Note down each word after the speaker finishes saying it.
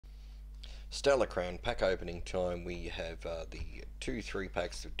Stellar Crown pack opening time. We have the 2 3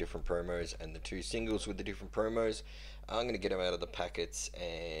 packs of different promos and the 2 singles with the different promos. I'm going to get them out of the packets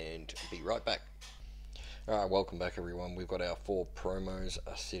and be right back. Alright, welcome back everyone. We've got our 4 promos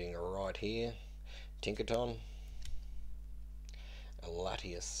sitting right here. Tinkaton,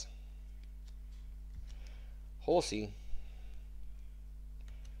 Latias, Horsey,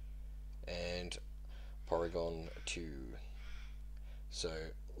 and Porygon 2. So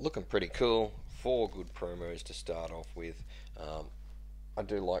looking pretty cool. 4 good promos to start off with. I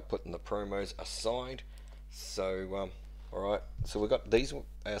do like putting the promos aside. So alright, so we've got these,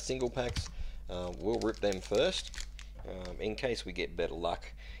 our single packs. We'll rip them first in case we get better luck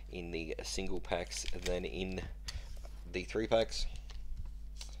in the single packs than in the 3 packs.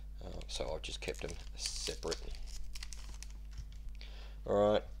 So I've just kept them separate.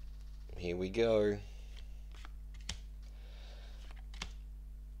 Alright, here we go.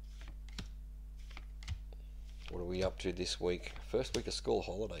 What are we up to this week? First week of school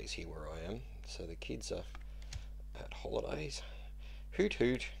holidays here where I am. So the kids are at holidays. Hoot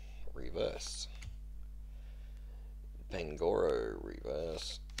Hoot, reverse. Pangoro,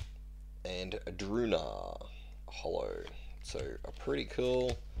 reverse. And Druna, holo. So pretty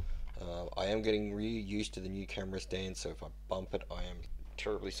cool. I am getting really used to the new camera stand, so if I bump it, I am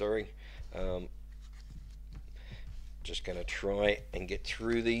terribly sorry. Just going to try and get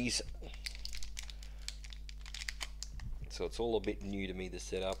through these. So it's all a bit new to me, the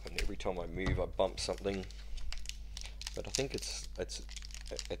setup, and every time I move I bump something. But I think it's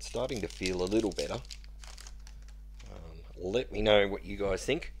starting to feel a little better. Let me know what you guys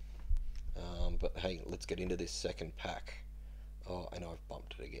think. But hey, let's get into this second pack. Oh, and I've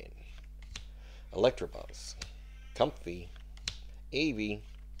bumped it again. Electabuzz, Comfy, Eevee,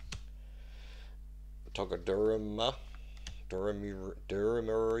 Togedema,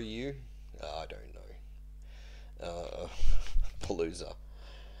 Duramuru, I don't know. Palooza,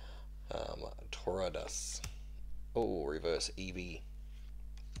 Toradus, oh, reverse Eevee,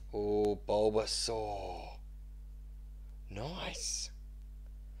 oh, Bulbasaur, nice.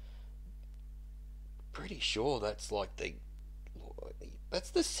 Pretty sure that's like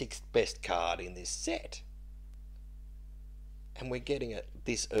that's the 6th best card in this set, and we're getting it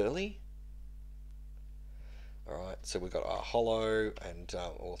this early. Alright, so we got a holo, and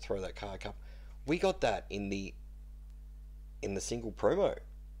we'll throw that card cup. We got that in the single promo.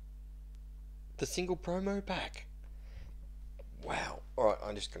 The single promo pack. Wow. Alright,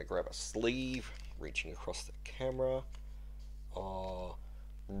 I'm just going to grab a sleeve, reaching across the camera. Oh,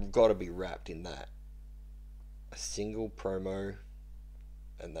 got to be wrapped in that. A single promo,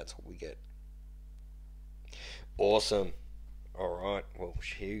 and that's what we get. Awesome. Alright, well,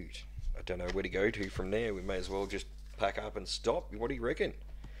 shoot. I don't know where to go to from there. We may as well just pack up and stop. What do you reckon?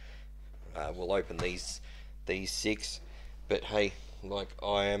 We'll open these 6. But hey, like,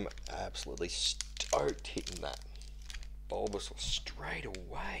 I am absolutely stoked hitting that Bulbasaur straight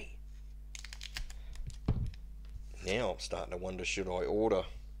away. Now I'm starting to wonder, should I order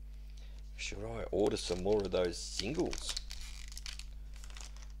some more of those singles?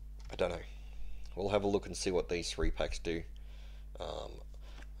 I don't know. We'll have a look and see what these 3 packs do.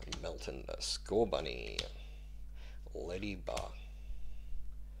 Melton, Scorbunny, Ladybug,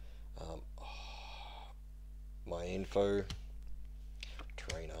 my info,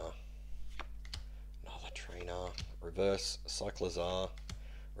 trainer, another trainer, reverse Cyclizar,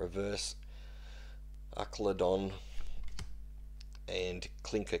 reverse Ucklodon, and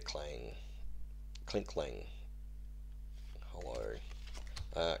Clinklang, hello.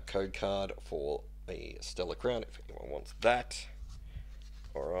 Code card for a Stellar Crown if anyone wants that.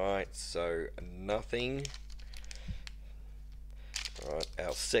 Alright, so nothing. Alright,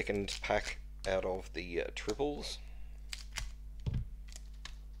 our second pack out of the triples.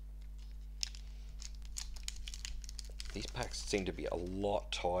 These packs seem to be a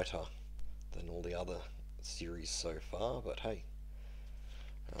lot tighter than all the other series so far, but hey.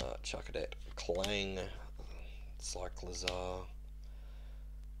 Chuckadet, Clang, Cyclizar,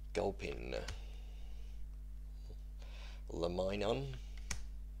 Gulpin, Laminon,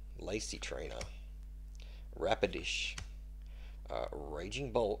 Lacy Trainer, Rapidish,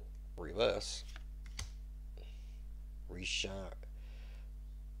 Raging Bolt, reverse,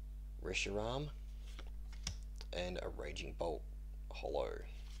 Reshiram, and a Raging Bolt holo.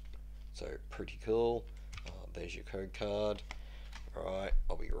 So pretty cool. There's your code card. Alright,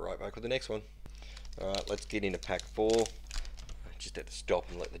 I'll be right back with the next one. Alright, let's get into pack 4. I just had to stop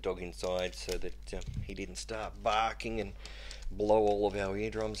and let the dog inside so that he didn't start barking and blow all of our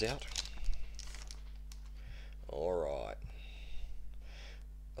eardrums out. Alright.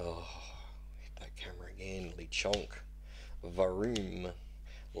 Oh, Chonk, Varoom,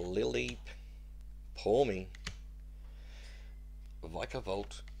 Lily, Pawmi,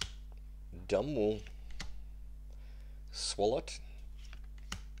 Vikavolt, Dumwool, Swalot,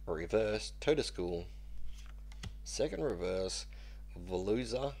 reverse, Totoschool, second reverse,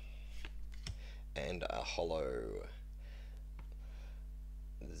 Veluza, and a holo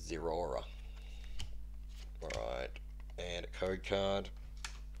Zerora. Alright, and a code card.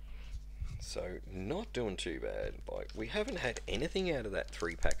 So, not doing too bad. Like, we haven't had anything out of that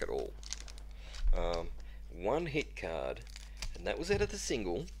 3-pack at all. One hit card, and that was out of the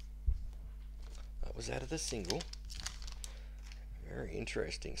single. Very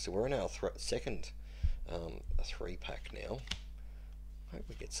interesting. So we're in our second 3-pack now. Hope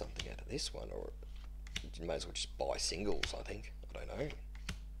we get something out of this one, or you may as well just buy singles, I think. I don't know.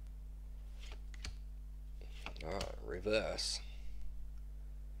 Alright, reverse.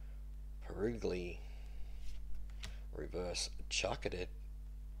 Perugly. Reverse Charcadet.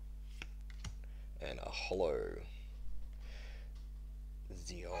 And a holo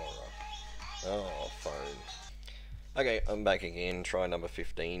Ziora. Oh, phone. Okay, I'm back again. Try number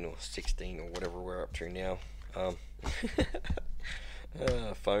 15 or 16 or whatever we're up to now.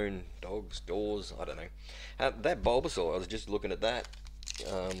 Phone, dogs, doors, I don't know. That Bulbasaur, I was just looking at that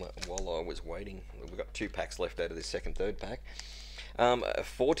while I was waiting. We've got 2 packs left out of this third pack.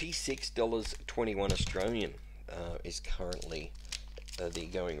 $46.21 Australian is currently the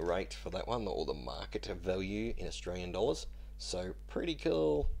going rate for that one, or the market value in Australian dollars. So pretty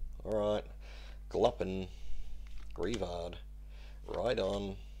cool. Alright, Gluppin, Greavard,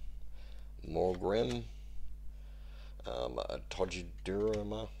 Rhydon, Morgrem,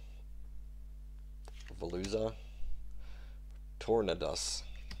 Togedurama, Veluza, Tornadus,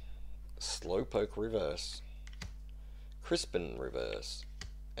 Slowpoke reverse, Crispin reverse,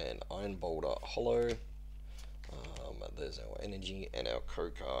 and Iron Boulder holo. There's our energy and our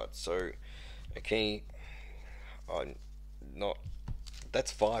code card. So, okay,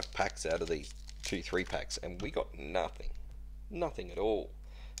 that's 5 packs out of these 2 3-packs, and we got nothing at all.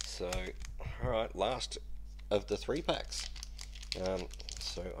 So, alright, last of the 3 packs.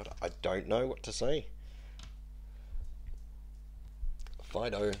 So I don't know what to say.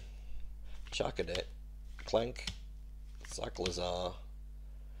 Fido, Charcadet, Clank, Cyclizar,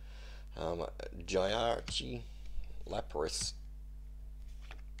 Gyarchi, Lapras,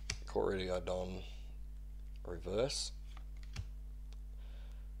 Corydon, reverse,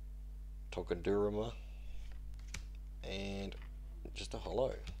 Togedurama, and just a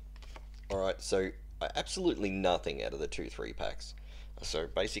holo. Alright, so absolutely nothing out of the 2 3-packs. So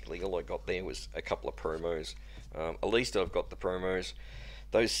basically all I got there was a couple of promos. At least I've got the promos.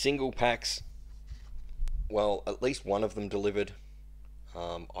 Those single packs, well, at least one of them delivered.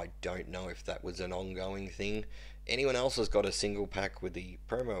 I don't know if that was an ongoing thing. Anyone else has got a single pack with the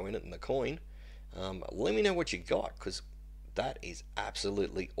promo in it and the coin, let me know what you got, because that is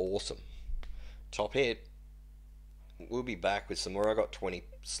absolutely awesome. Top hit. We'll be back with some more. I got 20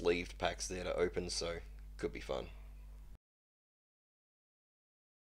 sleeved packs there to open, so could be fun.